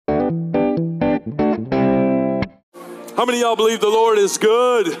How many of y'all believe the Lord is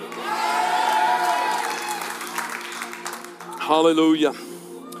good? Hallelujah.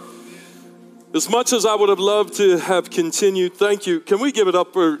 As much as I would have loved to have continued, thank you. Can we give it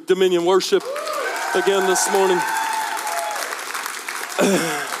up for Dominion Worship again this morning?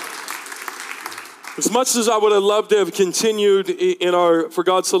 As much as I would have loved to have continued in our For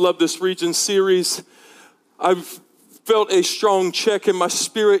God So Loved This Region series, I've felt a strong check in my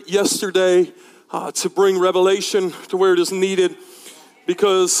spirit yesterday to bring revelation to where it is needed,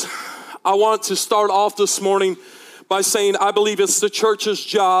 because I want to start off this morning by saying I believe it's the church's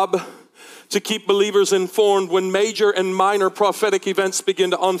job to keep believers informed when major and minor prophetic events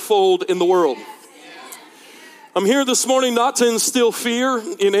begin to unfold in the world. I'm here this morning not to instill fear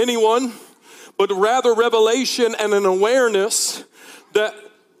in anyone, but rather revelation and an awareness that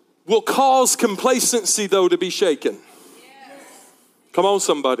will cause complacency, though, to be shaken. Come on,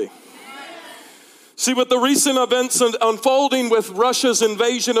 somebody. See, with the recent events unfolding with Russia's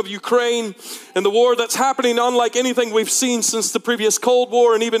invasion of Ukraine and the war that's happening unlike anything we've seen since the previous Cold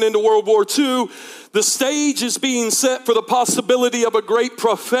War and even into World War II, the stage is being set for the possibility of a great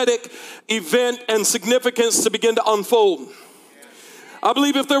prophetic event and significance to begin to unfold. I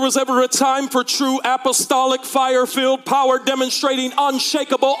believe if there was ever a time for true apostolic, fire-filled, power demonstrating,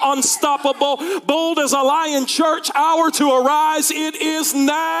 unshakable, unstoppable, bold as a lion church hour to arise, it is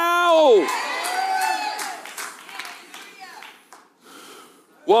now.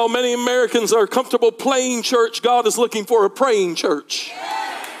 While many Americans are comfortable playing church, God is looking for a praying church.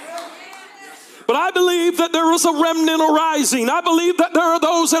 But I believe that there is a remnant arising. I believe that there are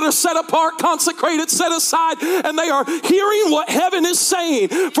those that are set apart, consecrated, set aside, and they are hearing what heaven is saying.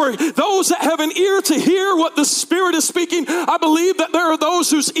 For those that have an ear to hear what the Spirit is speaking, I believe that there are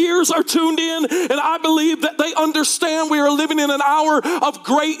those whose ears are tuned in, and I believe that they understand we are living in an hour of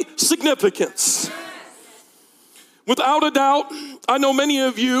great significance. Without a doubt, I know many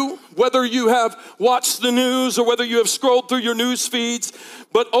of you, whether you have watched the news or whether you have scrolled through your news feeds,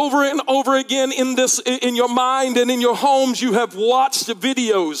 but over and over again in your mind and in your homes, you have watched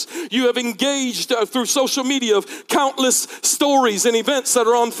videos. You have engaged through social media of countless stories and events that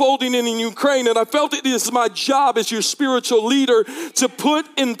are unfolding in Ukraine. And I felt it is my job as your spiritual leader to put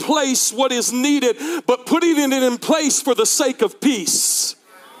in place what is needed, but putting it in place for the sake of peace.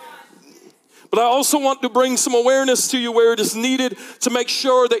 But I also want to bring some awareness to you where it is needed to make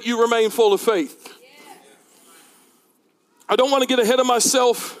sure that you remain full of faith. I don't want to get ahead of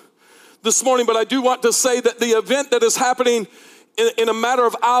myself this morning, but I do want to say that the event that is happening in a matter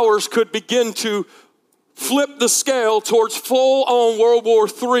of hours could begin to flip the scale towards full-on World War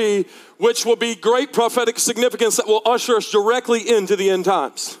III, which will be great prophetic significance that will usher us directly into the end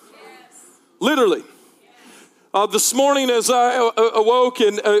times. Literally. This morning as I awoke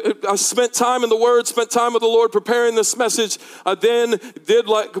and I spent time in the Word, spent time with the Lord preparing this message, I then did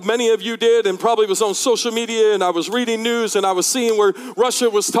like many of you did and probably was on social media, and I was reading news and I was seeing where Russia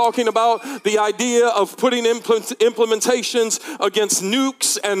was talking about the idea of putting implementations against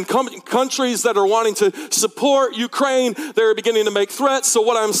nukes, and countries that are wanting to support Ukraine, they're beginning to make threats. So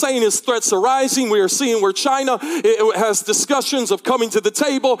what I'm saying is threats are rising. We are seeing where China it has discussions of coming to the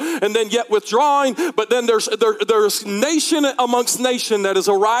table and then yet withdrawing, but then there's nation amongst nation that is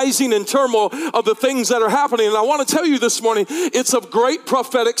arising in turmoil of the things that are happening. And I want to tell you this morning, it's of great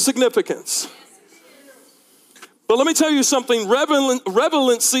prophetic significance. But let me tell you something,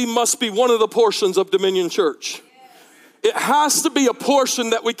 relevancy must be one of the portions of Dominion Church. It has to be a portion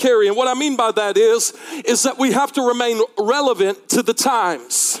that we carry. And what I mean by that is that we have to remain relevant to the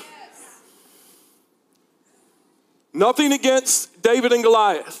times. Nothing against David and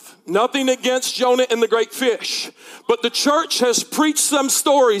Goliath. Nothing against Jonah and the great fish. But the church has preached them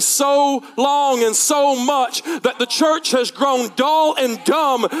stories so long and so much that the church has grown dull and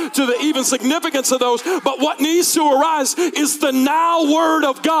dumb to the even significance of those. But what needs to arise is the now word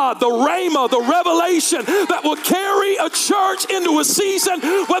of God, the rhema, the revelation that will carry a church into a season,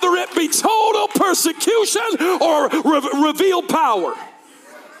 whether it be total persecution or revealed power.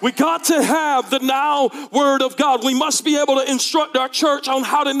 We got to have the now word of God. We must be able to instruct our church on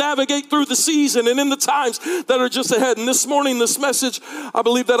how to navigate through the season and in the times that are just ahead. And this morning, this message, I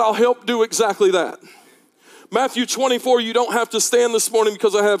believe that I'll help do exactly that. Matthew 24, you don't have to stand this morning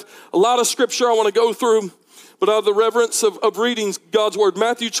because I have a lot of scripture I want to go through, but out of the reverence of reading God's word.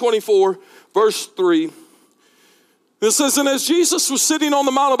 Matthew 24, verse 3. It says, and as Jesus was sitting on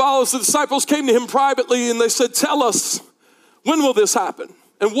the Mount of Olives, the disciples came to him privately and they said, tell us, when will this happen?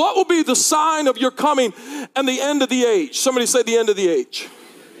 And what will be the sign of your coming and the end of the age? Somebody say the end of the age.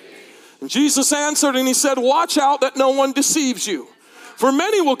 And Jesus answered and he said, watch out that no one deceives you. For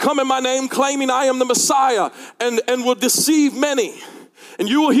many will come in my name claiming I am the Messiah and will deceive many. And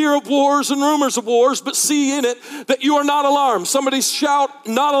you will hear of wars and rumors of wars, but see in it that you are not alarmed. Somebody shout,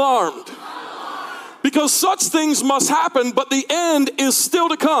 not alarmed. Because such things must happen, but the end is still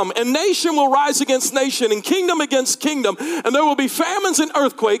to come. And nation will rise against nation, and kingdom against kingdom. And there will be famines and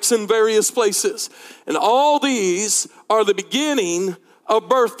earthquakes in various places. And all these are the beginning of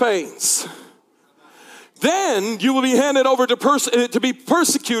birth pains. Then you will be handed over to be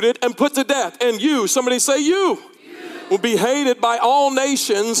persecuted and put to death. And you, somebody say you, will be hated by all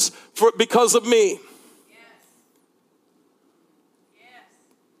nations because of me.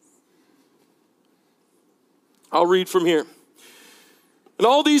 I'll read from here. And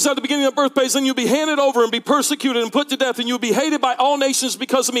all these are the beginning of birth pains, and you'll be handed over and be persecuted and put to death, and you'll be hated by all nations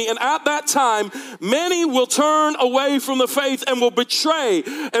because of me. And at that time, many will turn away from the faith and will betray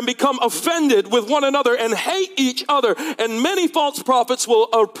and become offended with one another and hate each other. And many false prophets will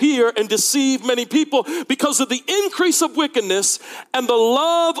appear and deceive many people because of the increase of wickedness, and the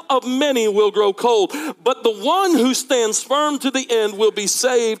love of many will grow cold. But the one who stands firm to the end will be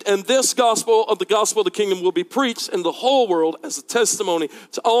saved, and this gospel of the kingdom will be preached in the whole world as a testimony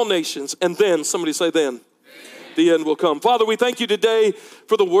to all nations. And then, somebody say then, the end will come. Father, we thank you today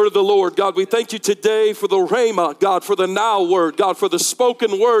for the word of the Lord. God, we thank you today for the rhema, God, for the now word, God, for the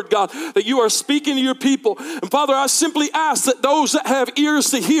spoken word, God, that you are speaking to your people. And Father, I simply ask that those that have ears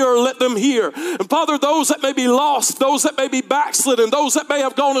to hear, let them hear. And Father, those that may be lost, those that may be backslidden, those that may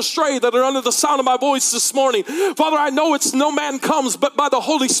have gone astray, that are under the sound of my voice this morning, Father, I know it's no man comes but by the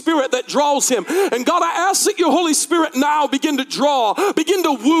Holy Spirit that draws him. And God, I ask that your Holy Spirit now begin to draw, begin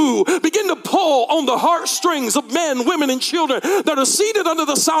to woo, begin to pull on the heartstrings of men, women, and children that are seated under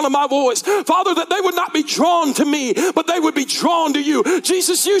the sound of my voice. Father, that they would not be drawn to me, but they would be drawn to you.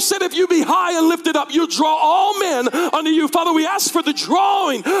 Jesus, you said if you be high and lifted up, you'll draw all men unto you. Father, we ask for the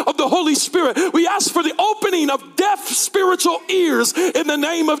drawing of the Holy Spirit. We ask for the opening of deaf spiritual ears in the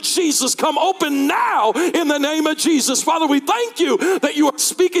name of Jesus. Come open now in the name of Jesus. Father, we thank you that you are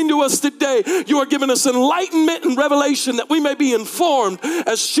speaking to us today. You are giving us enlightenment and revelation that we may be informed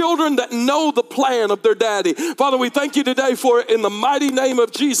as children that know the plan of their daddy. Father, we thank you today for it in the mighty name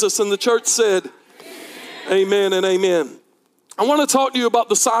of Jesus. And the church said, amen and amen. I want to talk to you about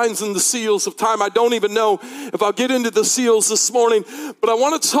the signs and the seals of time. I don't even know if I'll get into the seals this morning, but I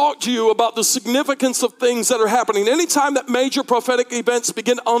want to talk to you about the significance of things that are happening. Anytime that major prophetic events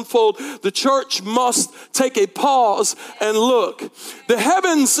begin to unfold, the church must take a pause and look. The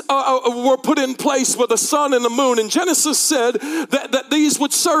heavens were put in place with the sun and the moon, and Genesis said that these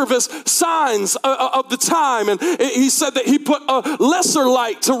would serve as signs of the time. And he said that he put a lesser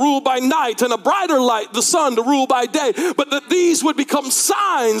light to rule by night and a brighter light, the sun, to rule by day, but that these would become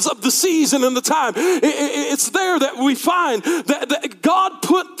signs of the season and the time. It's there that we find that God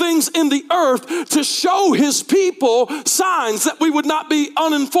put things in the earth to show his people signs that we would not be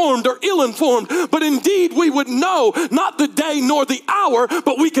uninformed or ill-informed, but indeed we would know not the day nor the hour,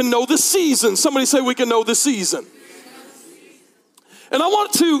 but we can know the season. Somebody say we can know the season. And I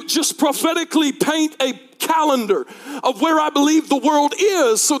want to just prophetically paint a calendar of where I believe the world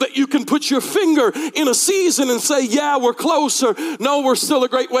is so that you can put your finger in a season and say, yeah, we're closer. No, we're still a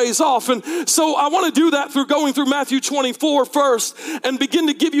great ways off. And so I want to do that through going through Matthew 24 first and begin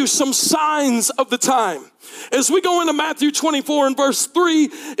to give you some signs of the time. As we go into Matthew 24 and verse 3,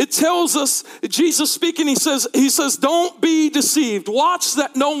 it tells us, Jesus speaking, he says, don't be deceived. Watch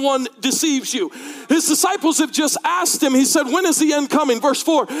that no one deceives you. His disciples have just asked him, he said, when is the end coming? Verse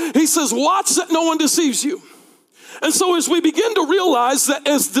 4, he says, watch that no one deceives you. And so as we begin to realize that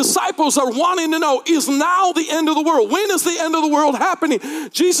as disciples are wanting to know, is now the end of the world? When is the end of the world happening?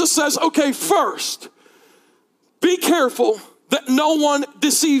 Jesus says, okay, first, be careful that no one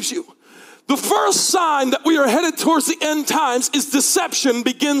deceives you. The first sign that we are headed towards the end times is deception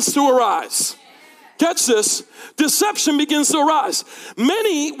begins to arise. Catch this. Deception begins to arise.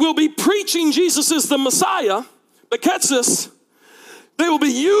 Many will be preaching Jesus is the Messiah, but catch this. They will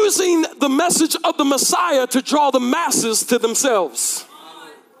be using the message of the Messiah to draw the masses to themselves.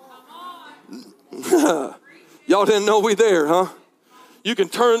 Y'all didn't know we there, huh? You can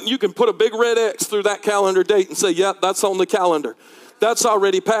put a big red X through that calendar date and say, yep, that's on the calendar. That's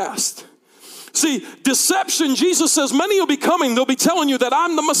already passed. See, deception, Jesus says, many will be coming. They'll be telling you that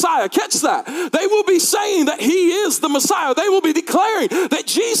I'm the Messiah. Catch that. They will be saying that he is the Messiah. They will be declaring that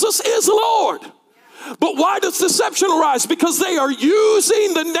Jesus is Lord. But why does deception arise? Because they are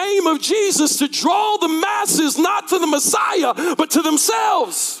using the name of Jesus to draw the masses, not to the Messiah, but to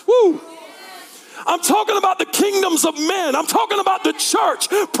themselves. Woo. I'm talking about the kingdoms of men. I'm talking about the church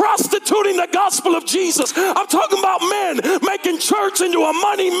prostituting the gospel of Jesus. I'm talking about men making church into a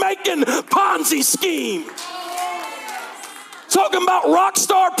money-making Ponzi scheme. Talking about rock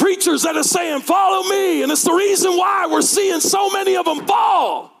star preachers that are saying, follow me. And it's the reason why we're seeing so many of them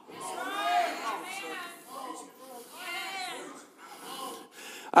fall.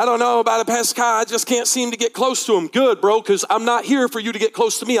 I don't know about it, Pastor Kai. I just can't seem to get close to him. Good, bro, because I'm not here for you to get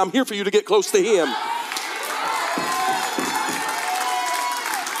close to me. I'm here for you to get close to him.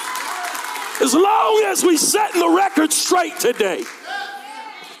 As long as we setting the record straight today.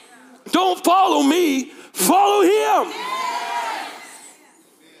 Don't follow me, follow him.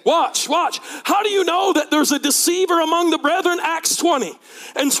 Watch. How do you know that there's a deceiver among the brethren? Acts 20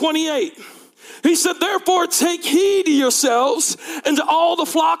 and 28. He said, therefore take heed to yourselves and to all the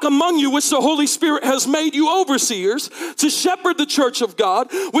flock among you, which the Holy Spirit has made you overseers, to shepherd the church of God,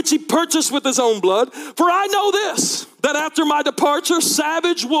 which he purchased with his own blood. For I know this, that after my departure,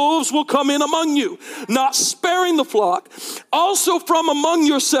 savage wolves will come in among you, not sparing the flock. Also from among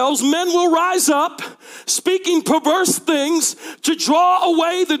yourselves, men will rise up, speaking perverse things, to draw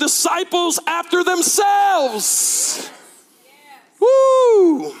away the disciples after themselves.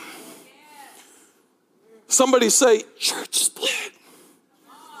 Woo! Somebody say, church split.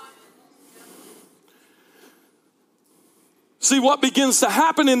 See, what begins to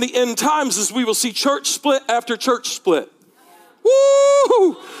happen in the end times is we will see church split after church split.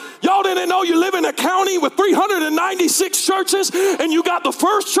 Woo! Y'all didn't know you live in a county with 396 churches and you got the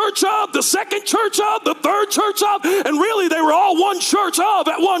first church of, the second church of, the third church of, and really they were all one church of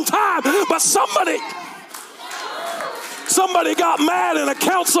at one time, but somebody got mad in a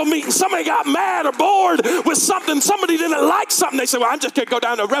council meeting. Somebody got mad or bored with something. Somebody didn't like something. They said, well, I'm just going to go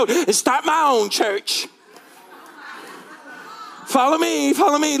down the road and start my own church. Follow me.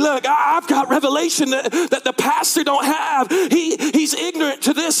 Look, I've got revelation that the pastor don't have. He's ignorant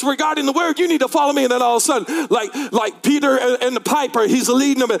to this regarding the word. You need to follow me. And then all of a sudden, like Peter and the piper, he's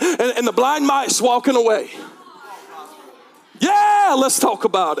leading them and the blind mice walking away. Yeah, let's talk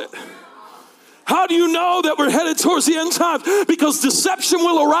about it. How do you know that we're headed towards the end times? Because deception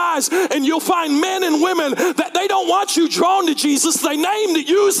will arise and you'll find men and women that they don't want you drawn to Jesus. They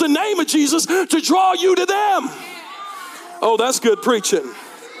use the name of Jesus to draw you to them. Oh, that's good preaching.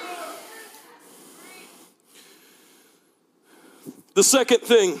 The second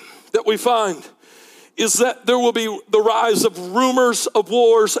thing that we find is that there will be the rise of rumors of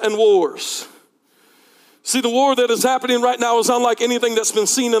wars and wars. See, the war that is happening right now is unlike anything that's been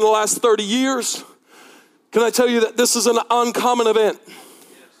seen in the last 30 years. Can I tell you that this is an uncommon event?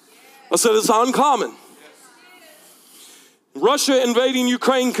 I said it's uncommon. Russia invading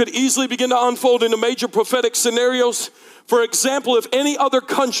Ukraine could easily begin to unfold into major prophetic scenarios. For example, if any other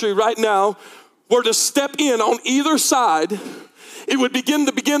country right now were to step in on either side, it would begin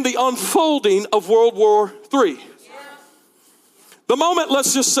the unfolding of World War III. The moment,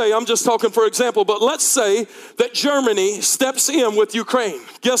 let's just say, I'm just talking for example, but let's say that Germany steps in with Ukraine.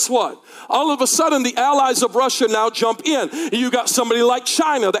 Guess what? All of a sudden, the allies of Russia now jump in. You got somebody like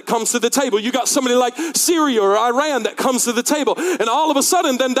China that comes to the table. You got somebody like Syria or Iran that comes to the table. And all of a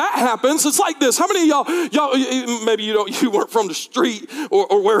sudden, then that happens. It's like this. How many of y'all maybe you weren't from the street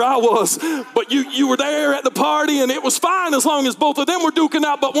or where I was, but you were there at the party and it was fine as long as both of them were duking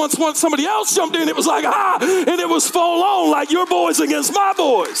out. But once somebody else jumped in, it was like, and it was full on, like your boys against my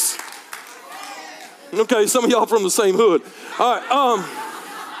boys. Okay, some of y'all from the same hood. All right,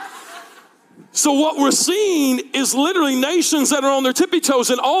 so what we're seeing is literally nations that are on their tippy toes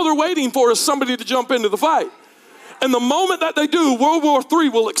and all they're waiting for is somebody to jump into the fight. And the moment that they do, World War III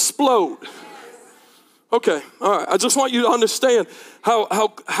will explode. Okay, all right. I just want you to understand how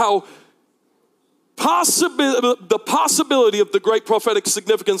the possibility of the great prophetic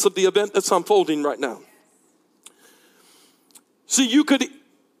significance of the event that's unfolding right now. See, you could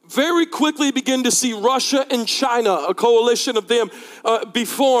very quickly begin to see Russia and China, a coalition of them, be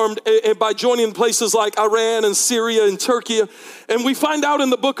formed by joining places like Iran and Syria and Turkey. And we find out in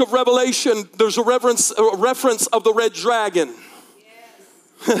the book of Revelation, there's a reference of the red dragon.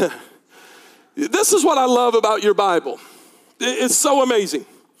 Yes. This is what I love about your Bible. It's so amazing.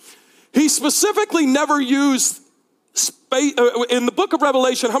 He specifically never used space. In the book of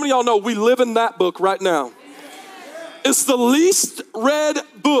Revelation, how many of y'all know we live in that book right now? It's the least read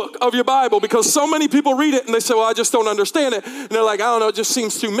book of your Bible because so many people read it and they say, well, I just don't understand it. And they're like, I don't know, it just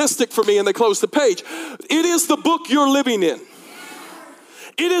seems too mystic for me. And they close the page. It is the book you're living in.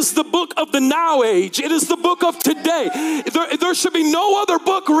 It is the book of the now age. It is the book of today. There should be no other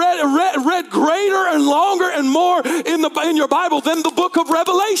book read greater and longer and more in your Bible than the book of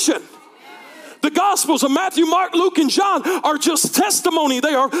Revelation. The Gospels of Matthew, Mark, Luke, and John are just testimony.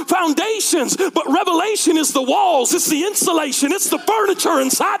 They are foundations. But Revelation is the walls. It's the insulation. It's the furniture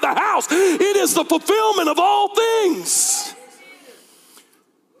inside the house. It is the fulfillment of all things.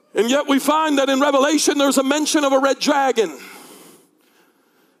 And yet we find that in Revelation there's a mention of a red dragon.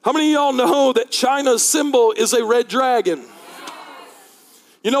 How many of y'all know that China's symbol is a red dragon?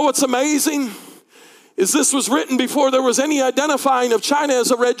 You know what's amazing? Is this was written before there was any identifying of China as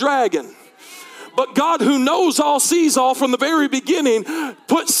a red dragon. But God, who knows all, sees all from the very beginning,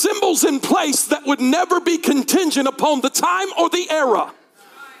 put symbols in place that would never be contingent upon the time or the era.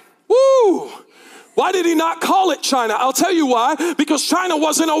 Woo! Why did he not call it China? I'll tell you why. Because China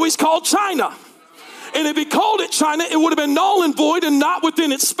wasn't always called China. And if he called it China, it would have been null and void and not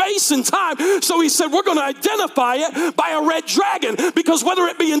within its space and time. So he said, we're going to identify it by a red dragon. Because whether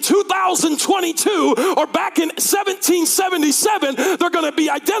it be in 2022 or back in 1777, they're going to be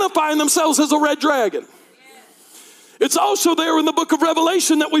identifying themselves as a red dragon. It's also there in the book of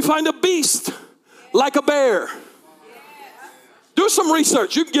Revelation that we find a beast like a bear. Do some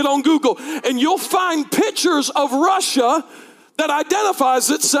research. You can get on Google and you'll find pictures of Russia that identifies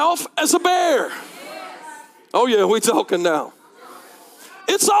itself as a bear. Oh yeah, we talking now.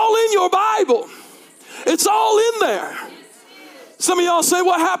 It's all in your Bible. It's all in there. Some of y'all say,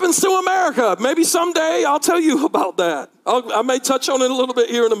 what happens to America? Maybe someday I'll tell you about that. I may touch on it a little bit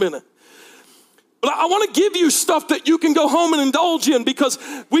here in a minute. But I want to give you stuff that you can go home and indulge in, because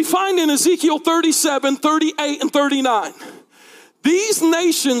we find in Ezekiel 37, 38, and 39, these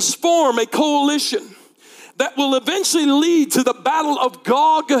nations form a coalition that will eventually lead to the battle of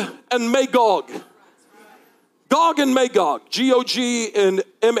Gog and Magog. Gog and Magog, G-O-G and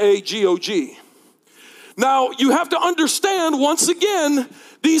M-A-G-O-G. Now, you have to understand, once again,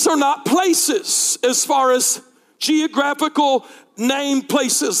 these are not places as far as geographical named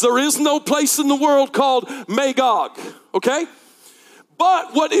places. There is no place in the world called Magog, okay?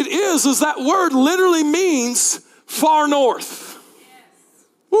 But what it is that word literally means far north.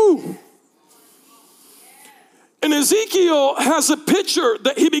 Woo. And Ezekiel has a picture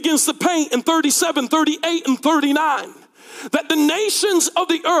that he begins to paint in 37, 38, and 39. That the nations of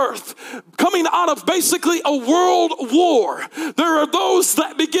the earth, coming out of basically a world war, there are those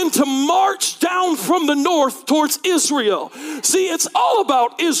that begin to march down from the north towards Israel. See, it's all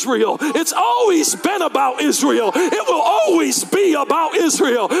about Israel. It's always been about Israel. It will always be about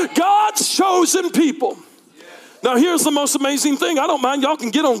Israel. God's chosen people. Now, here's the most amazing thing. I don't mind. Y'all can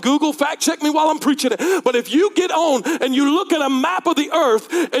get on Google, fact check me while I'm preaching it. But if you get on and you look at a map of the earth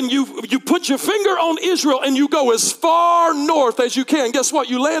and you put your finger on Israel and you go as far north as you can, guess what?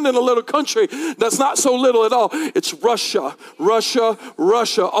 You land in a little country that's not so little at all. It's Russia,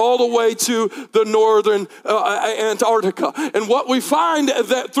 all the way to the northern Antarctica. And what we find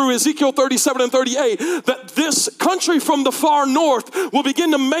that through Ezekiel 37 and 38, that this country from the far north will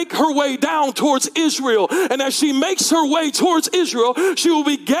begin to make her way down towards Israel. And as she makes her way towards Israel, she will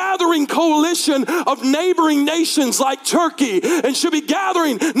be gathering coalition of neighboring nations like Turkey, and she'll be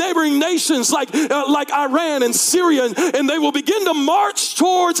gathering neighboring nations like Iran and Syria, and they will begin to march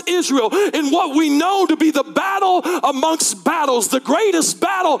towards Israel in what we know to be the battle amongst battles, the greatest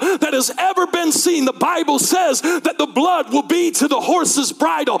battle that has ever been seen. The Bible says that the blood will be to the horse's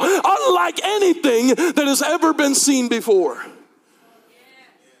bridle, unlike anything that has ever been seen before.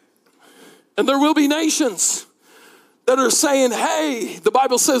 And there will be nations that are saying, hey, the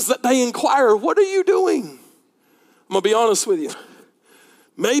Bible says that they inquire, what are you doing? I'm going to be honest with you.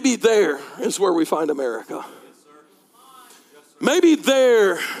 Maybe there is where we find America. Maybe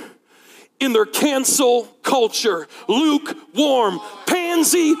there in their cancel culture, lukewarm,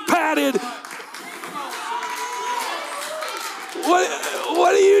 pansy padded.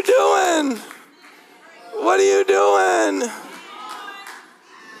 What are you doing? What are you doing?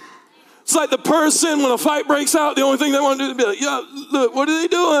 It's like the person, when a fight breaks out, the only thing they want to do is be like, yeah, look, what are they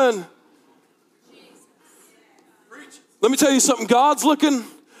doing? Let me tell you something. God's looking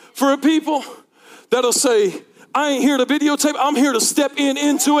for a people that'll say, I ain't here to videotape. I'm here to step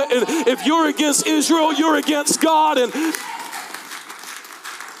into it. And if you're against Israel, you're against God. And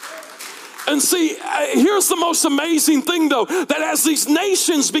see, here's the most amazing thing, though, that as these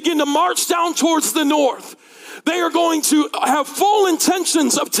nations begin to march down towards the north, They are going to have full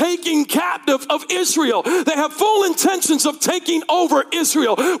intentions of taking captive of Israel. They have full intentions of taking over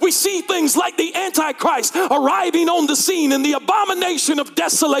Israel. We see things like the Antichrist arriving on the scene and the abomination of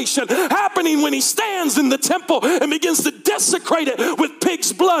desolation happening when he stands in the temple and begins to desecrate it with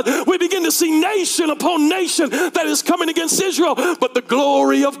pig's blood. We begin to see nation upon nation that is coming against Israel, but the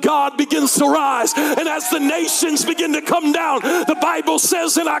glory of God begins to rise. And as the nations begin to come down, the Bible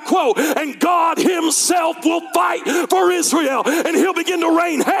says, and I quote, and God himself will fight for Israel, and he'll begin to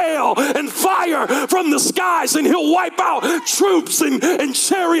rain hail and fire from the skies, and he'll wipe out troops and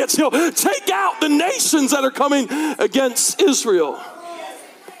chariots. He'll take out the nations that are coming against Israel.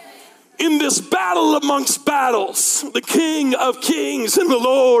 In this battle amongst battles, the King of Kings and the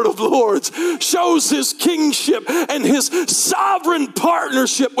Lord of Lords shows his kingship and his sovereign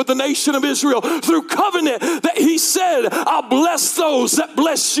partnership with the nation of Israel through covenant that he said, I'll bless those that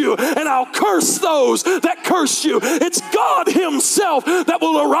bless you and I'll curse those that curse you. It's God himself that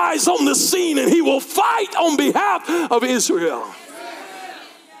will arise on the scene, and he will fight on behalf of Israel.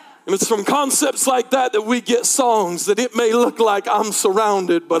 And it's from concepts like that that we get songs that it may look like I'm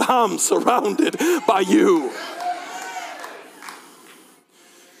surrounded, but I'm surrounded by you.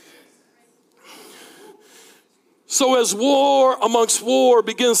 So as war amongst war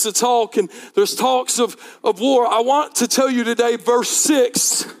begins to talk, and there's talks of war, I want to tell you today, verse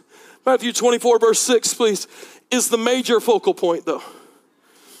 6, Matthew 24, verse 6, please, is the major focal point, though.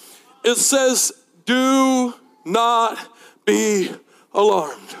 It says, do not be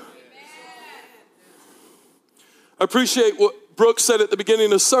alarmed. I appreciate what Brooke said at the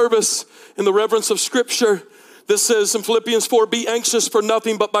beginning of service in the reverence of Scripture. This says in Philippians 4, be anxious for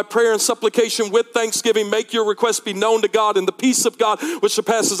nothing, but by prayer and supplication with thanksgiving, make your requests be known to God, and the peace of God, which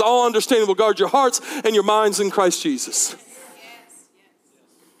surpasses all understanding, will guard your hearts and your minds in Christ Jesus.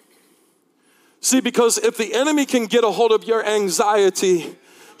 See, because if the enemy can get a hold of your anxiety,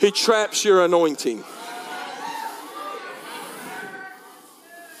 he traps your anointing.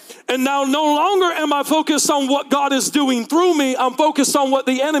 And now no longer am I focused on what God is doing through me. I'm focused on what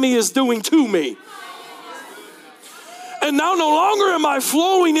the enemy is doing to me. And now no longer am I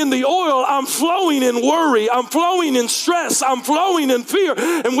flowing in the oil. I'm flowing in worry. I'm flowing in stress. I'm flowing in fear.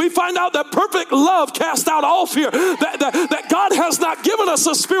 And we find out that perfect love casts out all fear. That God has not given us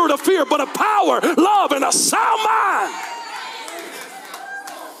a spirit of fear, but a power, love, and a sound mind.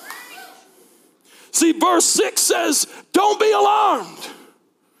 See, verse 6 says, don't be alarmed.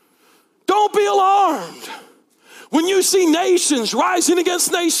 Don't be alarmed when you see nations rising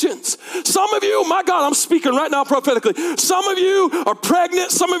against nations. Some of you, my God, I'm speaking right now prophetically. Some of you are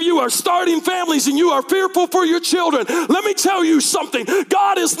pregnant. Some of you are starting families, and you are fearful for your children. Let me tell you something.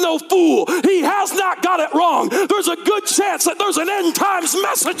 God is no fool. He has not got it wrong. There's a good chance that there's an end times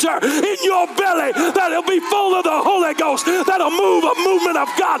messenger in your belly that'll be full of the Holy Ghost, that'll move a movement of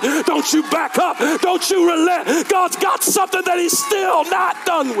God. Don't you back up. Don't you relent. God's got something that he's still not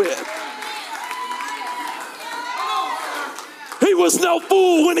done with. He was no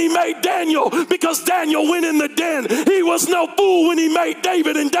fool when he made Daniel, because Daniel went in the den. He was no fool when he made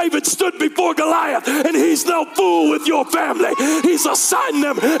David, and David stood before Goliath. And he's no fool with your family. He's assigned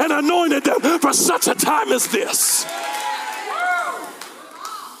them and anointed them for such a time as this.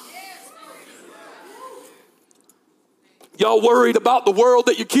 Y'all worried about the world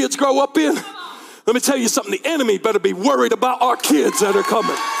that your kids grow up in? Let me tell you something. The enemy better be worried about our kids that are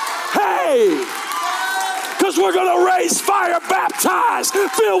coming. Hey! Because we're going to raise fire baptized,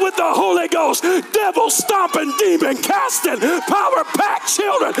 filled with the Holy Ghost, devil stomping, demon casting, power packed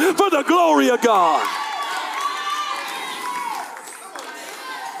children for the glory of God.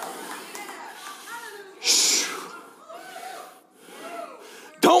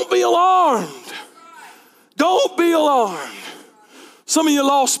 Don't be alarmed. Don't be alarmed. Some of you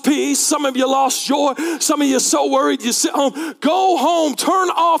lost peace. Some of you lost joy. Some of you are so worried you sit home. Go home, turn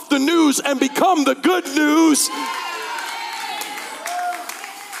off the news, and become the good news.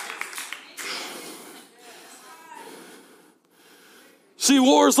 See,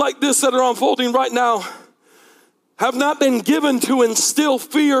 wars like this that are unfolding right now have not been given to instill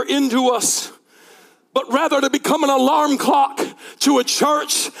fear into us, but rather to become an alarm clock to a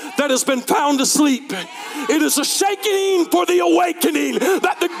church that has been found asleep. It is a shaking for the awakening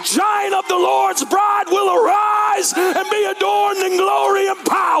that the giant of the Lord's bride will arise and be adorned in glory and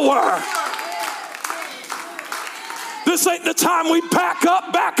power. This ain't the time we back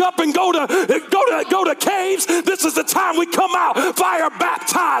up and go to caves. This is the time we come out fire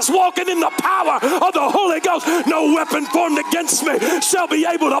baptized, walking in the power of the Holy Ghost. No weapon formed against me shall be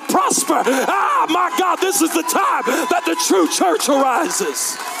able to prosper. Ah, my God, this is the time that the true church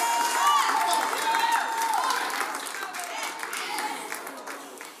arises.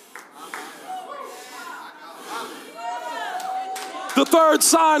 The third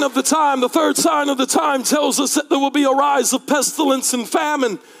sign of the time tells us that there will be a rise of pestilence and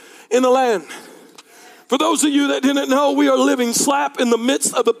famine in the land. For those of you that didn't know, we are living slap in the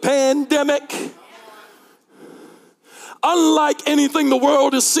midst of a pandemic. Unlike anything the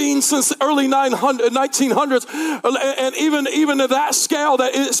world has seen since the early 1900s, and even at that scale,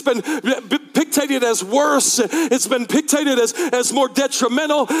 that it's been pictated as worse, it's been pictated as more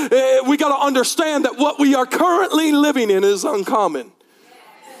detrimental. We got to understand that what we are currently living in is uncommon.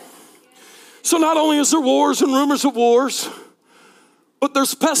 So not only is there wars and rumors of wars, but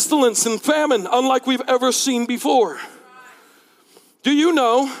there's pestilence and famine unlike we've ever seen before. Do you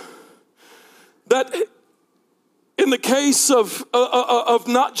know that in the case of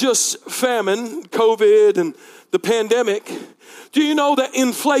not just famine, COVID, and the pandemic, do you know that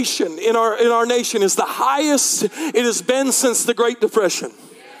inflation in our nation is the highest it has been since the Great Depression?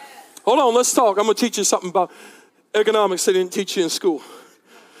 Hold on, let's talk. I'm going to teach you something about economics they didn't teach you in school.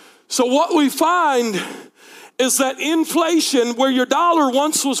 So what we find is that inflation, where your dollar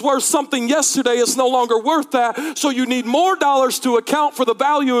once was worth something yesterday, is no longer worth that. So you need more dollars to account for the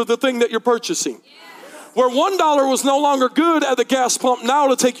value of the thing that you're purchasing. Where $1 was no longer good at the gas pump, now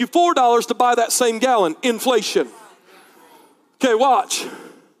it'll take you $4 to buy that same gallon. Inflation. Okay, watch.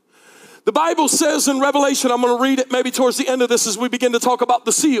 The Bible says in Revelation, I'm going to read it maybe towards the end of this as we begin to talk about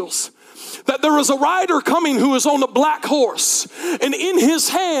the seals, that there is a rider coming who is on a black horse, and in his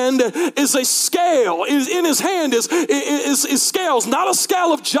hand is a scale. In his hand is scales, not a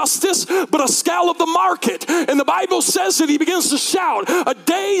scale of justice, but a scale of the market. And the Bible says that he begins to shout, a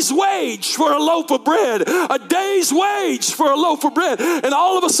day's wage for a loaf of bread, a day's wage for a loaf of bread. And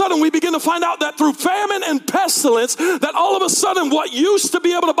all of a sudden we begin to find out that through famine and pestilence, that all of a sudden what used to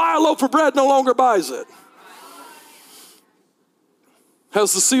be able to buy a loaf of bread no longer buys it.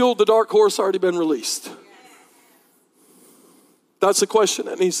 Has the seal of the dark horse already been released? That's a question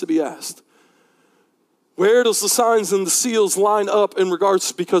that needs to be asked. Where does the signs and the seals line up in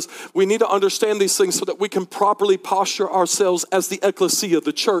regards, because we need to understand these things so that we can properly posture ourselves as the ecclesia,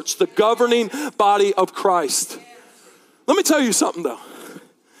 the church, the governing body of Christ. Let me tell you something though.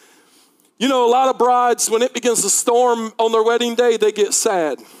 You know, a lot of brides, when it begins to storm on their wedding day, they get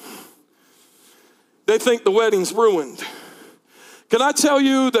sad. They think the wedding's ruined. Can I tell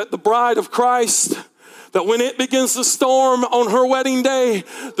you that the bride of Christ, that when it begins to storm on her wedding day,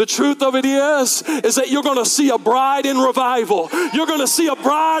 the truth of it is that you're going to see a bride in revival. You're going to see a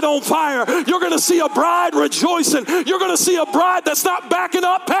bride on fire. You're going to see a bride rejoicing. You're going to see a bride that's not backing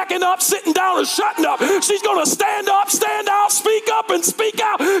up, packing up, sitting down, or shutting up. She's going to stand up, stand out, speak up, and speak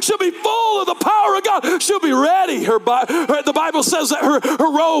out. She'll be full of the power of God. She'll be ready. The Bible says that her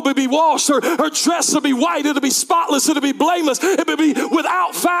robe will be washed. Her dress will be white. It'll be spotless. It'll be blameless. It will be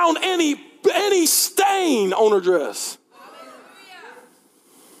without found any stain on her dress.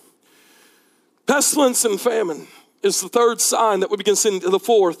 Pestilence and famine is the third sign that we begin seeing. The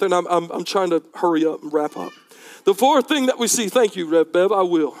fourth, and I'm trying to hurry up and wrap up. The fourth thing that we see, thank you, Rev Bev, I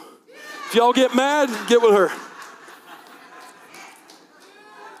will. If y'all get mad, get with her.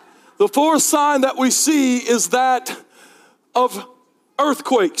 The fourth sign that we see is that of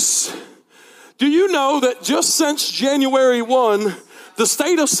earthquakes. Do you know that just since January 1, the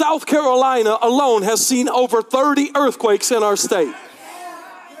state of South Carolina alone has seen over 30 earthquakes in our state?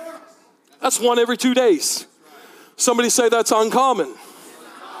 That's one every 2 days. Somebody say that's uncommon.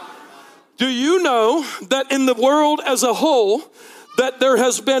 Do you know that in the world as a whole, that there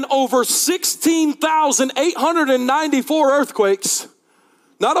has been over 16,894 earthquakes,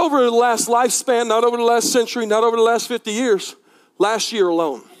 not over the last lifespan, not over the last century, not over the last 50 years, last year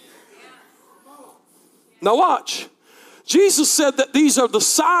alone. Now watch. Jesus said that these are the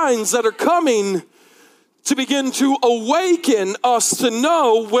signs that are coming to begin to awaken us to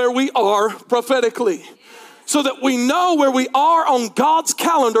know where we are prophetically, so that we know where we are on God's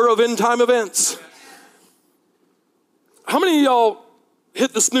calendar of end time events. How many of y'all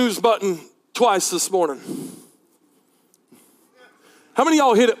hit the snooze button twice this morning? How many of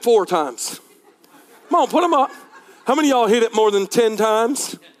y'all hit it 4 times? Come on, put them up. How many of y'all hit it more than 10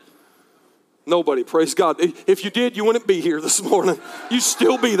 times? Nobody, praise God. If you did, you wouldn't be here this morning. You'd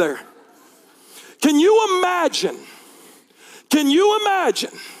still be there. Can you imagine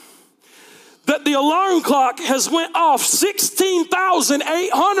that the alarm clock has went off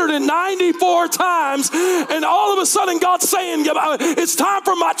 16,894 times, and all of a sudden God's saying, it's time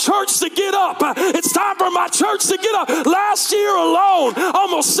for my church to get up. It's time for my church to get up. Last year alone,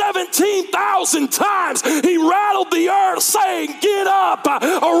 almost 17,000 times he rattled the earth saying, get up,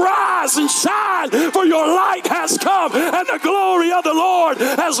 arise and shine, for your light has come and the glory of the Lord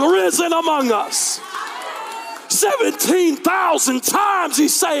has risen among us. 17,000 times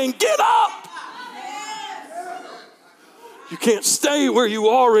he's saying, get up. You can't stay where you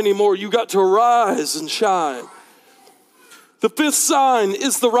are anymore. You got to arise and shine. The fifth sign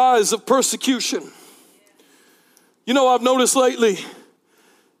is the rise of persecution. You know, I've noticed lately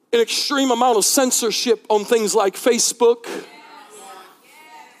an extreme amount of censorship on things like Facebook.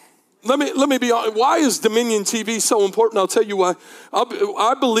 Let me be honest. Why is Dominion TV so important? I'll tell you why.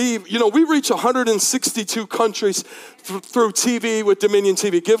 I believe, you know, we reach 162 countries through TV with Dominion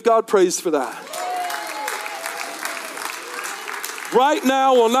TV. Give God praise for that. Right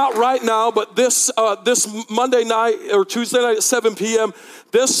now, well, not right now, but this Monday night or Tuesday night at 7 p.m.,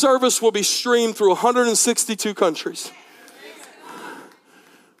 this service will be streamed through 162 countries.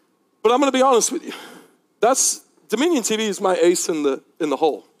 But I'm going to be honest with you. Dominion TV is my ace in the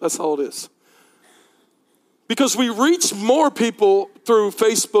hole. That's all it is. Because we reach more people through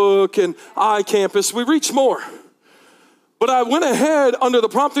Facebook and iCampus. We reach more. But I went ahead under the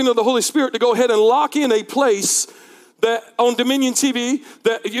prompting of the Holy Spirit to go ahead and lock in a place that on Dominion TV,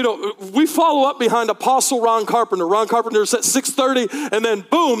 that, you know, we follow up behind Apostle Ron Carpenter. Ron Carpenter's at 6:30, and then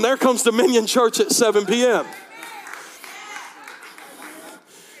boom, there comes Dominion Church at 7 p.m.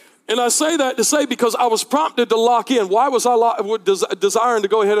 And I say that to say because I was prompted to lock in. Why was I desiring to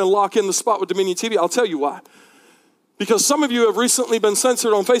go ahead and lock in the spot with Dominion TV? I'll tell you why. Because some of you have recently been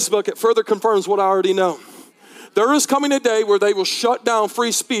censored on Facebook. It further confirms what I already know. There is coming a day where they will shut down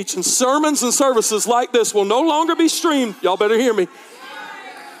free speech, and sermons and services like this will no longer be streamed. Y'all better hear me.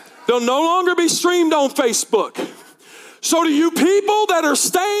 They'll no longer be streamed on Facebook. So to you people that are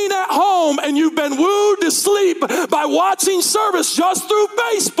staying at home and you've been wooed to sleep by watching service just through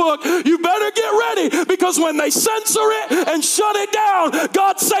Facebook, you better get ready, because when they censor it and shut it down,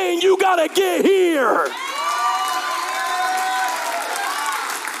 God's saying you got to get here.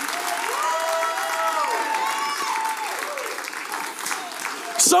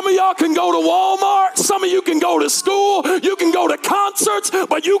 Some of y'all can go to Walmart. Some of you can go to school. You can go to concerts,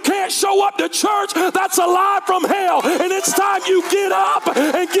 but you can't show up to church. That's a lie from hell. And it's time you get up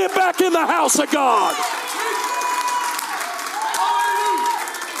and get back in the house of God.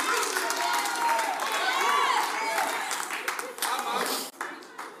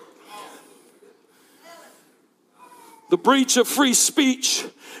 The breach of free speech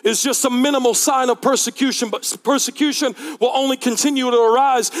is just a minimal sign of persecution, but persecution will only continue to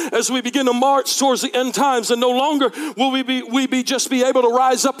arise as we begin to march towards the end times, and no longer will we be able to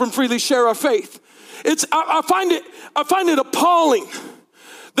rise up and freely share our faith. I find it appalling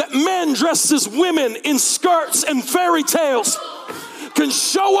that men dressed as women in skirts and fairy tales can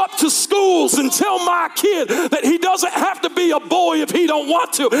show up to schools and tell my kid that he doesn't have to be a boy if he don't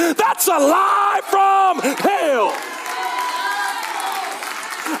want to. That's a lie from hell.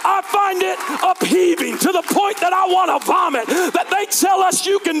 I find it upheaving to the point that I want to vomit, that they tell us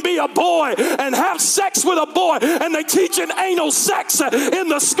you can be a boy and have sex with a boy, and they teach an anal sex in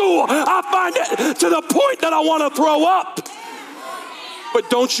the school. I find it to the point that I want to throw up. But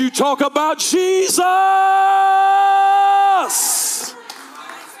don't you talk about Jesus.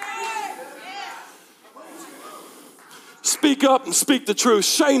 Speak up and speak the truth.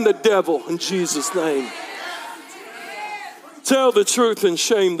 Shame the devil in Jesus' name. Tell the truth and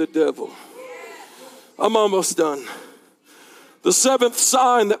shame the devil. I'm almost done. The seventh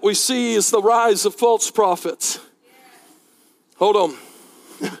sign that we see is the rise of false prophets. Hold on.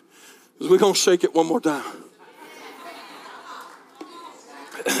 We're going to shake it one more time.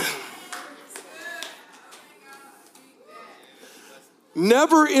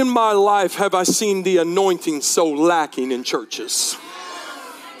 Never in my life have I seen the anointing so lacking in churches.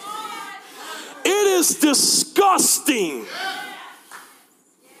 It is disgusting.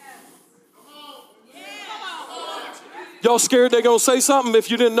 Y'all scared they're going to say something? If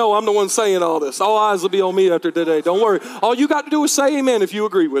you didn't know, I'm the one saying all this. All eyes will be on me after today. Don't worry. All you got to do is say amen if you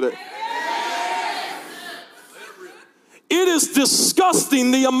agree with it. It is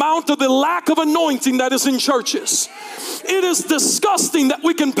disgusting the amount of the lack of anointing that is in churches. It is disgusting that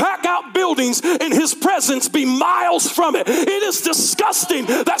we can pack out buildings and his presence be miles from it. It is disgusting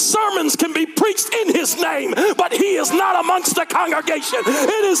that sermons can be preached in his name, but he is not amongst the congregation.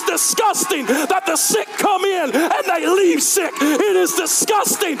 It is disgusting that the sick come in and they leave sick. It is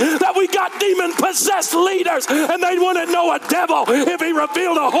disgusting that we got demon-possessed leaders and they wouldn't know a devil if he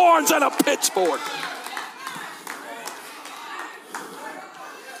revealed the horns and a pitchfork.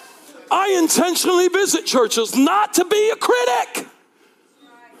 I intentionally visit churches not to be a critic,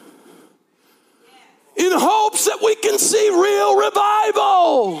 in hopes that we can see real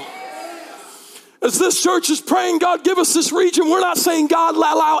revival. As this church is praying, God, give us this region, we're not saying, God,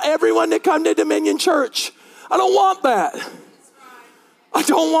 allow everyone to come to Dominion Church. I don't want that. I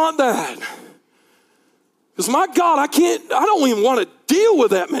don't want that. Because my God, I don't even want to deal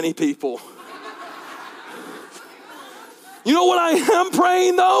with that many people. You know what I am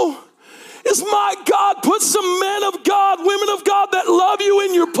praying though? Is my God, put some men of God, women of God that love you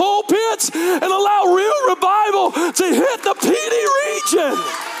in your pulpits and allow real revival to hit the PD region.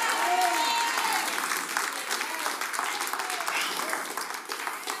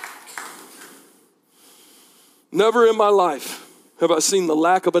 Never in my life have I seen the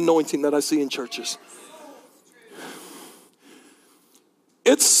lack of anointing that I see in churches.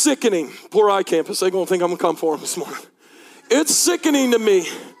 It's sickening. Poor iCampus, they're going to think I'm going to come for them this morning. It's sickening to me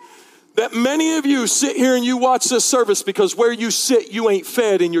that many of you sit here and you watch this service because where you sit, you ain't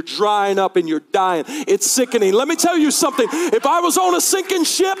fed and you're drying up and you're dying. It's sickening. Let me tell you something. If I was on a sinking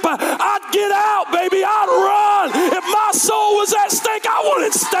ship, I'd get out, baby. I'd run. If my soul was at stake, I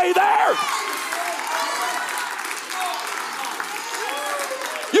wouldn't stay there.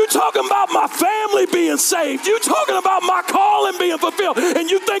 You talking about my family being saved. You talking about my calling being fulfilled. And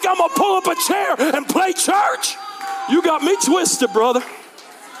you think I'm going to pull up a chair and play church? You got me twisted, brother.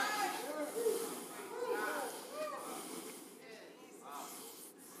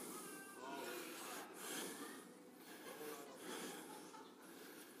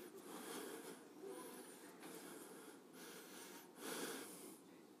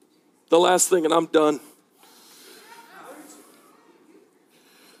 The last thing, and I'm done.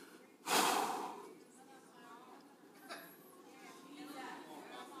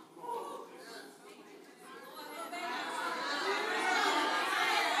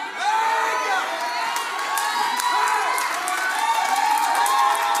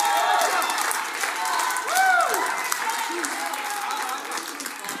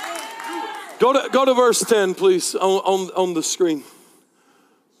 Go to verse 10, please, on the screen.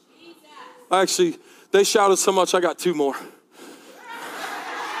 Actually, they shouted so much, I got two more.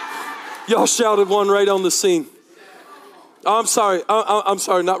 Y'all shouted one right on the scene. I'm sorry,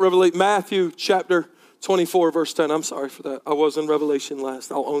 not Revelation. Matthew chapter 24, verse 10. I'm sorry for that. I was in Revelation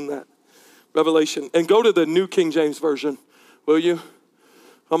last. I'll own that. Revelation. And go to the New King James Version, will you?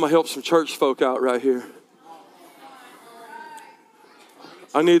 I'm going to help some church folk out right here.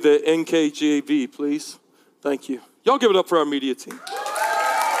 I need the NKJV, please. Thank you. Y'all give it up for our media team.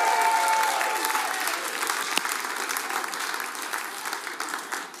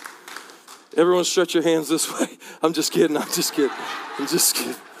 Everyone stretch your hands this way. I'm just kidding.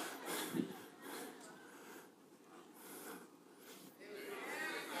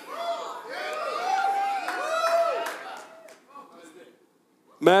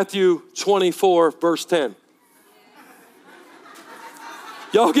 Matthew 24, verse 10.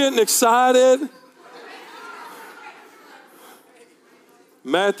 Y'all getting excited?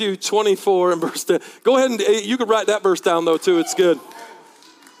 Matthew 24 and verse 10. Go ahead and you can write that verse down though too. It's good.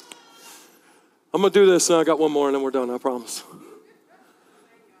 I'm going to do this and I got one more and then we're done, I promise.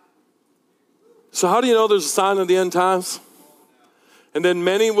 So how do you know there's a sign of the end times? And then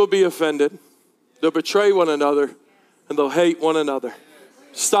many will be offended. They'll betray one another and they'll hate one another.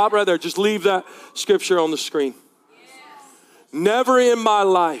 Stop right there. Just leave that scripture on the screen. Never in my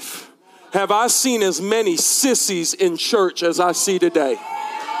life have I seen as many sissies in church as I see today.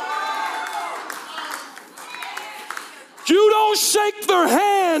 You don't shake their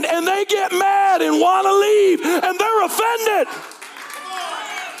hand and they get mad and want to leave and they're offended.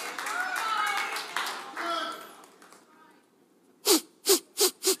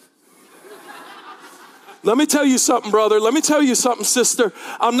 Let me tell you something, brother. Let me tell you something, sister.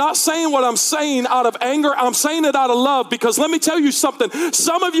 I'm not saying what I'm saying out of anger. I'm saying it out of love because let me tell you something.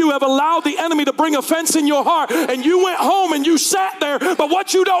 Some of you have allowed the enemy to bring offense in your heart and you went home and you sat there. But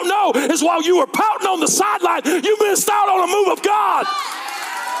what you don't know is while you were pouting on the sideline, you missed out on a move of God.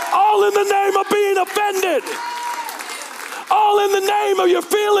 All in the name of being offended. All in the name of your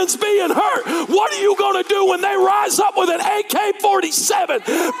feelings being hurt. What are you going to do when they rise up with an AK-47,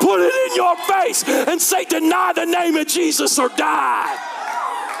 put it in your face and say, deny the name of Jesus or die?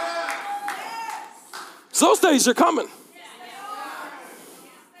 So those days are coming.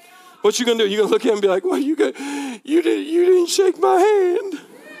 What you going to do? You're going to look at him and be like, well, you didn't shake my hand.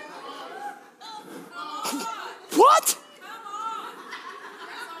 What?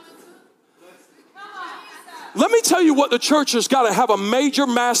 Let me tell you what the church has got to have a major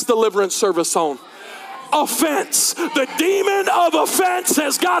mass deliverance service on. Offense. The demon of offense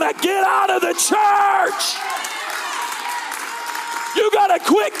has got to get out of the church. You got to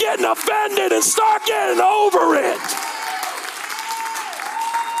quit getting offended and start getting over it.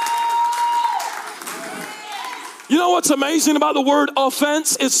 You know what's amazing about the word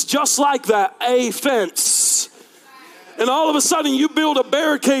offense? It's just like that, a fence. And all of a sudden you build a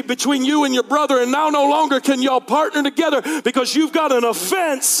barricade between you and your brother, and now no longer can y'all partner together because you've got an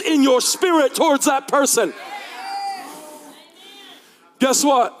offense in your spirit towards that person. Guess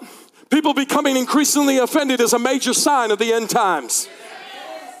what? People becoming increasingly offended is a major sign of the end times.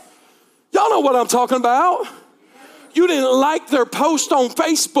 Y'all know what I'm talking about. You didn't like their post on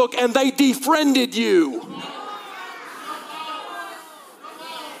Facebook and they defriended you.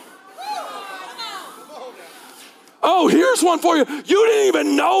 Oh, here's one for you. You didn't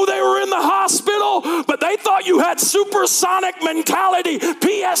even know they were in the hospital, but they thought you had supersonic mentality,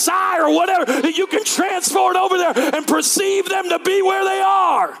 PSI or whatever, that you can transport over there and perceive them to be where they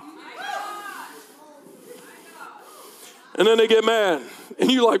are. And then they get mad.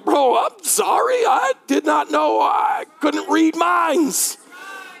 And you're like, bro, I'm sorry. I did not know. I couldn't read minds.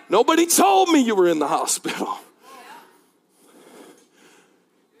 Nobody told me you were in the hospital.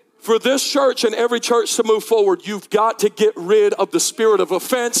 For this church and every church to move forward, you've got to get rid of the spirit of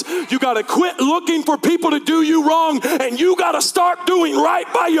offense. You got to quit looking for people to do you wrong, and you got to start doing right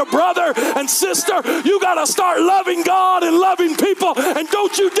by your brother and sister. You got to start loving God and loving people, and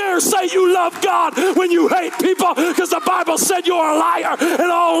don't you dare say you love God when you hate people, because the Bible said you're a liar,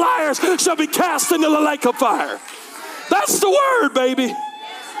 and all liars shall be cast into the lake of fire. That's the word, baby.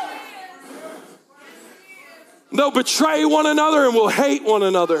 They'll betray one another and will hate one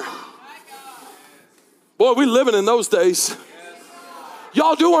another. Boy, we living in those days.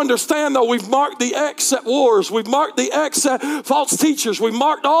 Y'all do understand, though, we've marked the X at wars. We've marked the X at false teachers. We've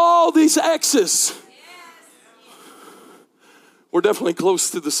marked all these X's. We're definitely close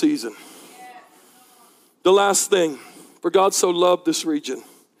to the season. The last thing, for God so loved this region.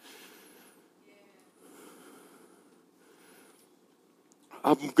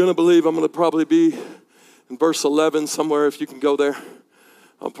 I'm going to believe I'm going to probably be in verse 11 somewhere, if you can go there.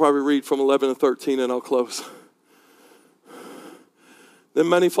 I'll probably read from 11 to 13 and I'll close. Then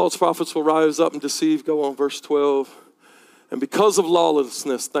many false prophets will rise up and deceive. Go on, verse 12. And because of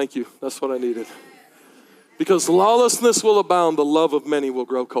lawlessness, thank you, that's what I needed. Because lawlessness will abound, the love of many will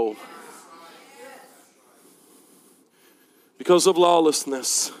grow cold. Because of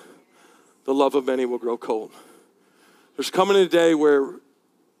lawlessness, the love of many will grow cold. There's coming a day where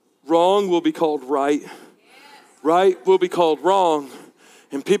wrong will be called right. Right will be called wrong.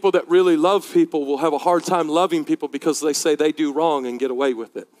 And people that really love people will have a hard time loving people because they say they do wrong and get away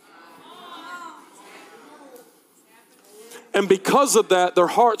with it. And because of that, their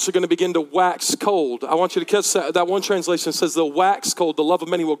hearts are going to begin to wax cold. I want you to catch that. That one translation says they'll wax cold. The love of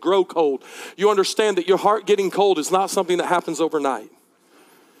many will grow cold. You understand that your heart getting cold is not something that happens overnight.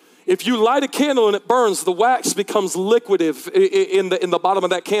 If you light a candle and it burns, the wax becomes liquidative in the bottom of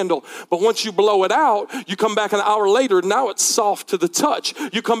that candle. But once you blow it out, you come back an hour later, now it's soft to the touch.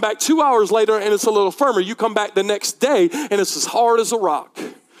 You come back 2 hours later and it's a little firmer. You come back the next day and it's as hard as a rock.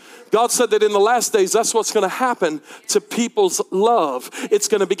 God said that in the last days, that's what's going to happen to people's love. It's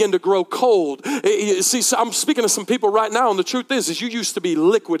going to begin to grow cold. See, I'm speaking to some people right now, and the truth is you used to be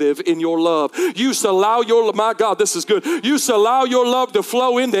liquidative in your love. You used to allow your, my God, this is good. You used to allow your love to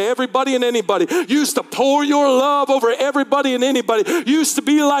flow into everybody and anybody. You used to pour your love over everybody and anybody. You used to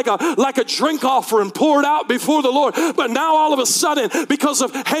be like a drink offering poured out before the Lord. But now all of a sudden, because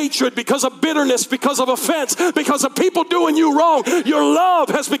of hatred, because of bitterness, because of offense, because of people doing you wrong, your love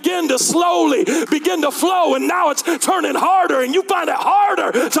has begun to slowly begin to flow, and now it's turning harder, and you find it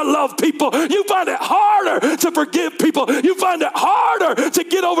harder to love people. You find it harder to forgive people. You find it harder to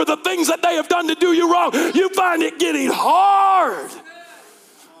get over the things that they have done to do you wrong. You find it getting hard.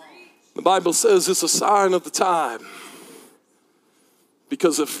 The Bible says it's a sign of the time,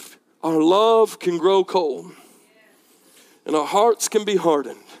 because if our love can grow cold and our hearts can be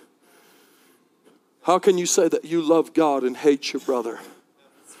hardened, how can you say that you love God and hate your brother?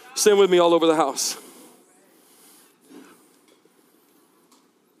 Stand with me all over the house.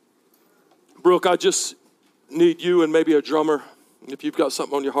 Brooke, I just need you and maybe a drummer. If you've got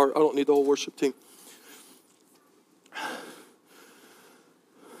something on your heart, I don't need the whole worship team.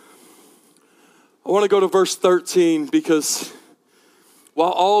 I want to go to verse 13, because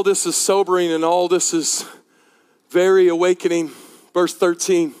while all this is sobering and all this is very awakening, verse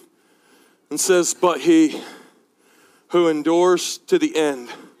 13, and says, but he who endures to the end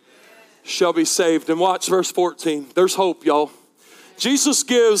shall be saved. And watch verse 14. There's hope, y'all. Jesus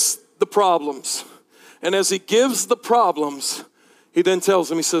gives the problems. And as he gives the problems, he then tells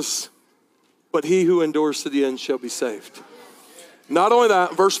them, he says, but he who endures to the end shall be saved. Not only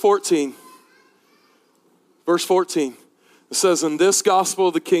that, verse 14, it says, and this gospel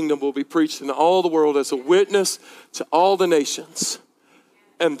of the kingdom will be preached in all the world as a witness to all the nations.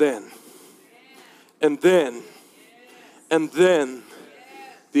 And then, and then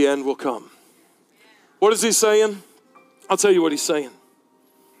the end will come. What is he saying? I'll tell you what he's saying.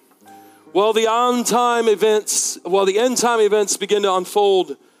 While the end time events begin to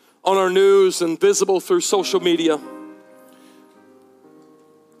unfold on our news and visible through social media,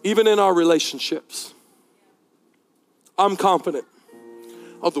 even in our relationships, I'm confident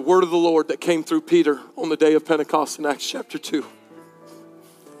of the word of the Lord that came through Peter on the day of Pentecost in Acts chapter 2.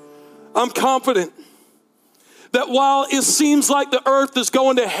 I'm confident that while it seems like the earth is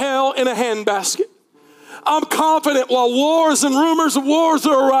going to hell in a handbasket, I'm confident while wars and rumors of wars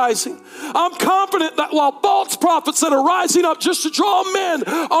are arising, I'm confident that while false prophets that are rising up just to draw men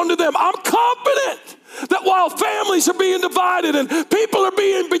onto them, I'm confident that while families are being divided and people are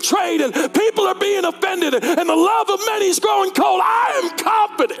being betrayed and people are being offended and the love of many is growing cold, I am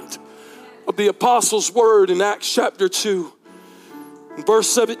confident of the apostles' word in Acts chapter 2. In verse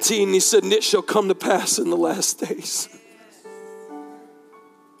 17, he said, and it shall come to pass in the last days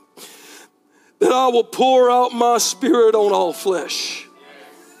that I will pour out my spirit on all flesh.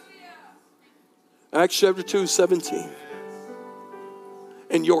 Acts chapter 2, 17.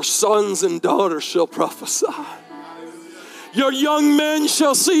 And your sons and daughters shall prophesy. Your young men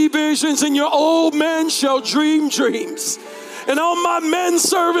shall see visions, and your old men shall dream dreams. And on my men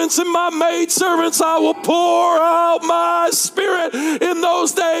servants and my maid servants I will pour out my spirit in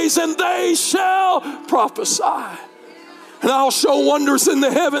those days, and they shall prophesy. And I'll show wonders in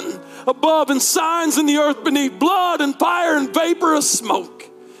the heaven above and signs in the earth beneath, blood and fire and vapor of smoke.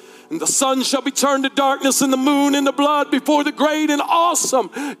 And the sun shall be turned to darkness and the moon into blood before the great and awesome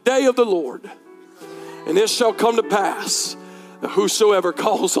day of the Lord. And it shall come to pass that whosoever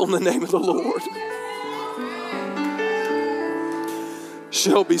calls on the name of the Lord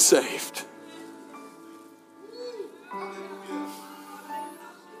shall be saved.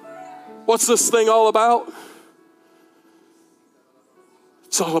 What's this thing all about?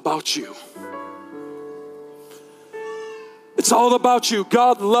 It's all about you. It's all about you.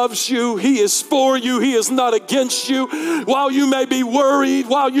 God loves you. He is for you. He is not against you. While you may be worried,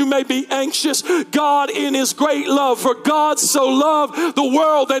 while you may be anxious, God in his great love, for God so loved the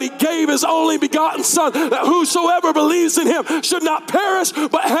world that he gave his only begotten son, that whosoever believes in him should not perish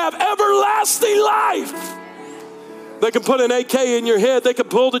but have everlasting life. They can put an AK in your head. They can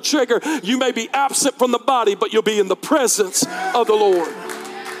pull the trigger. You may be absent from the body, but you'll be in the presence of the Lord.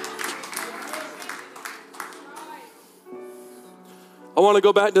 I want to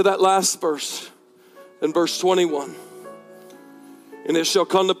go back to that last verse in verse 21. And it shall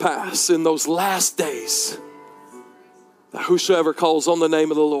come to pass in those last days that whosoever calls on the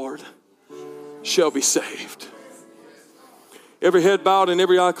name of the Lord shall be saved. Every head bowed and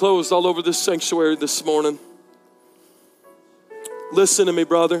every eye closed all over this sanctuary this morning. Listen to me,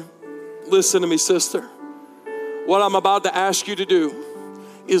 brother. Listen to me, sister. What I'm about to ask you to do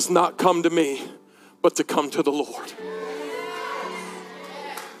is not come to me, but to come to the Lord.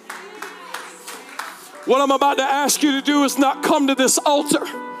 What I'm about to ask you to do is not come to this altar,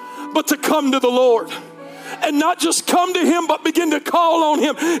 but to come to the Lord. And not just come to him, but begin to call on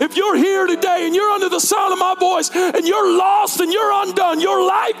him. If you're here today and you're under the sound of my voice and you're lost and you're undone, your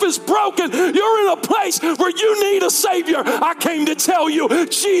life is broken, you're in a place where you need a Savior, I came to tell you,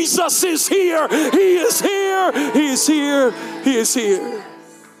 Jesus is here. He is here. He is here. He is here.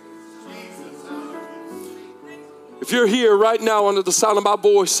 If you're here right now under the sound of my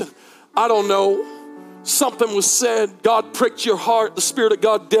voice, and I don't know, something was said, God pricked your heart, the Spirit of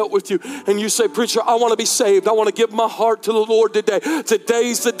God dealt with you, and you say, preacher, I want to be saved. I want to give my heart to the Lord today.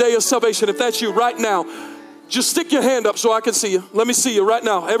 Today's the day of salvation. If that's you right now, just stick your hand up so I can see you. Let me see you right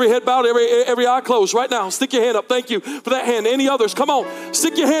now. Every head bowed, every eye closed right now. Stick your hand up. Thank you for that hand. Any others? Come on.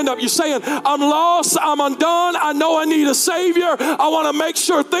 Stick your hand up. You're saying, I'm lost. I'm undone. I know I need a Savior. I want to make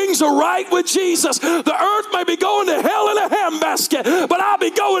sure things are right with Jesus. The earth may be going to hell in a handbasket, but I'll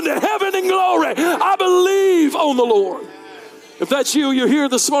be going to heaven in glory. I believe on the Lord. If that's you, you're here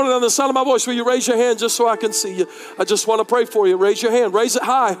this morning on the sound of my voice, will you raise your hand just so I can see you? I just want to pray for you. Raise your hand. Raise it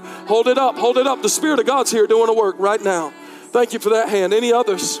high. Hold it up. Hold it up. The Spirit of God's here doing a work right now. Thank you for that hand. Any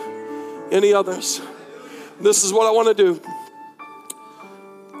others? Any others? This is what I want to do.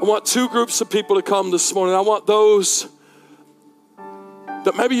 I want two groups of people to come this morning. I want those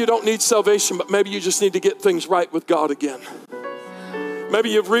that maybe you don't need salvation, but maybe you just need to get things right with God again. Maybe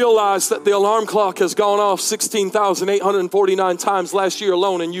you've realized that the alarm clock has gone off 16,849 times last year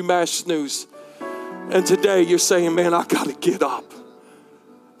alone and you mashed snooze. And today you're saying, man, I got to get up.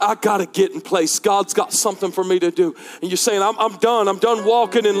 I got to get in place. God's got something for me to do. And you're saying, I'm done. I'm done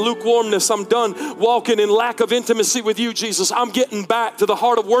walking in lukewarmness. I'm done walking in lack of intimacy with you, Jesus. I'm getting back to the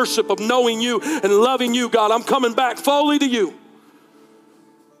heart of worship, of knowing you and loving you, God. I'm coming back fully to you.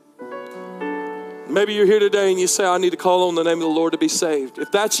 Maybe you're here today and you say, I need to call on the name of the Lord to be saved.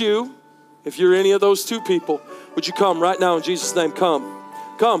 If that's you, if you're any of those two people, would you come right now in Jesus' name? Come.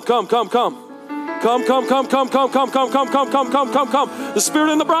 Come, come, come, come. Come, come, come, come, come, come, come, come, come, come, come, come, come. The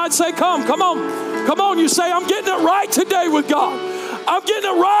Spirit and the bride say, come, come on. Come on, you say, I'm getting it right today with God. I'm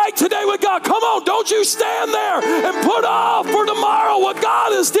getting it right today with God. Come on, don't you stand there and put off for tomorrow what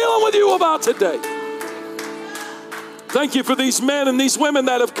God is dealing with you about today. Thank you for these men and these women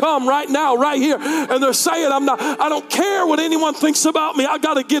that have come right now, right here. And they're saying, I don't care what anyone thinks about me. I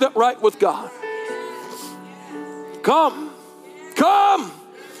got to get it right with God. Come, come,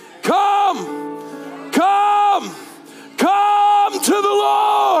 come. Come, come to the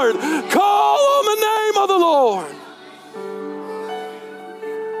Lord. Call on the name of the Lord.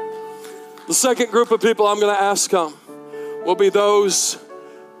 The second group of people I'm going to ask come will be those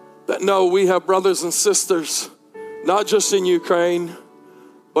that know we have brothers and sisters, not just in Ukraine,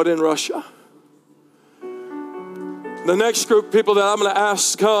 but in Russia. The next group of people that I'm going to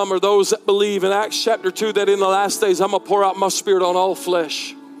ask come are those that believe in Acts chapter 2 that in the last days I'm going to pour out my Spirit on all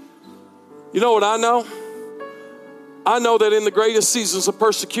flesh. You know what I know? I know that in the greatest seasons of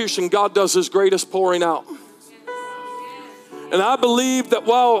persecution, God does His greatest pouring out. And I believe that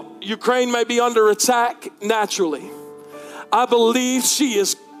while Ukraine may be under attack naturally, I believe she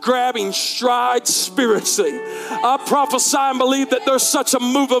is grabbing stride spiritually. I prophesy and believe that there's such a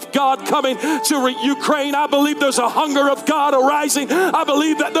move of God coming to Ukraine. I believe there's a hunger of God arising. I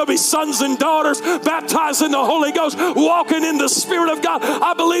believe that there'll be sons and daughters baptized in the Holy Ghost, walking in the Spirit of God.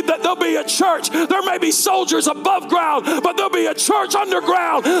 I believe that there'll be a church. There may be soldiers above ground, but there'll be a church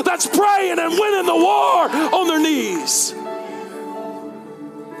underground that's praying and winning the war on their knees.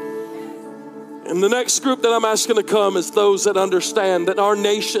 And the next group that I'm asking to come is those that understand that our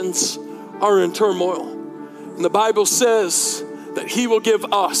nations are in turmoil. And the Bible says that He will give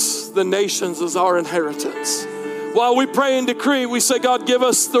us the nations as our inheritance. While we pray and decree, we say, God, give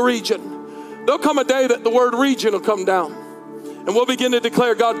us the region. There'll come a day that the word region will come down. And we'll begin to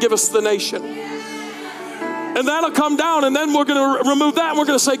declare, God, give us the nation. And that'll come down, and then we're going to remove that, and we're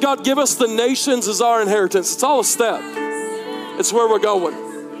going to say, God, give us the nations as our inheritance. It's all a step. It's where we're going.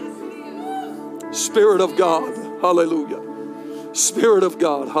 Spirit of God, hallelujah. Spirit of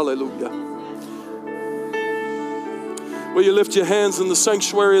God, hallelujah. Will you lift your hands in the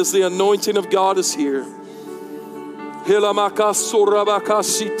sanctuary as the anointing of God is here? Call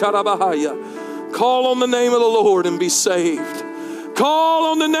on the name of the Lord and be saved. Call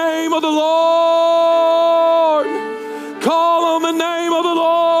on the name of the Lord. Call on the name of the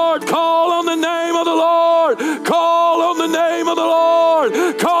Lord. Call on the name of the Lord. Call on the name of the Lord.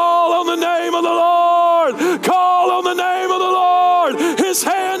 Call on the name of the Lord. Call on the name of the Lord. His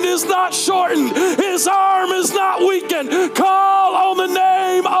hand is not shortened. His arm is not weakened. Call on the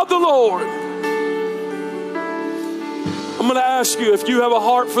name of the Lord. I'm going to ask you, if you have a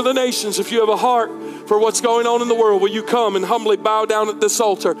heart for the nations, if you have a heart for what's going on in the world, will you come and humbly bow down at this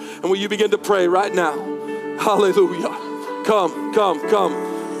altar, and will you begin to pray right now? Hallelujah. Come, come, come,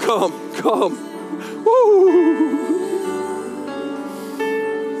 come, come. Woo.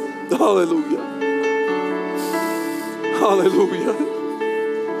 Hallelujah. Hallelujah.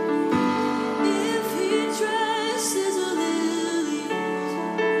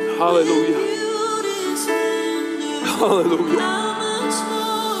 Hallelujah. Hallelujah.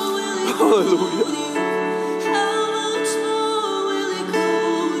 Hallelujah.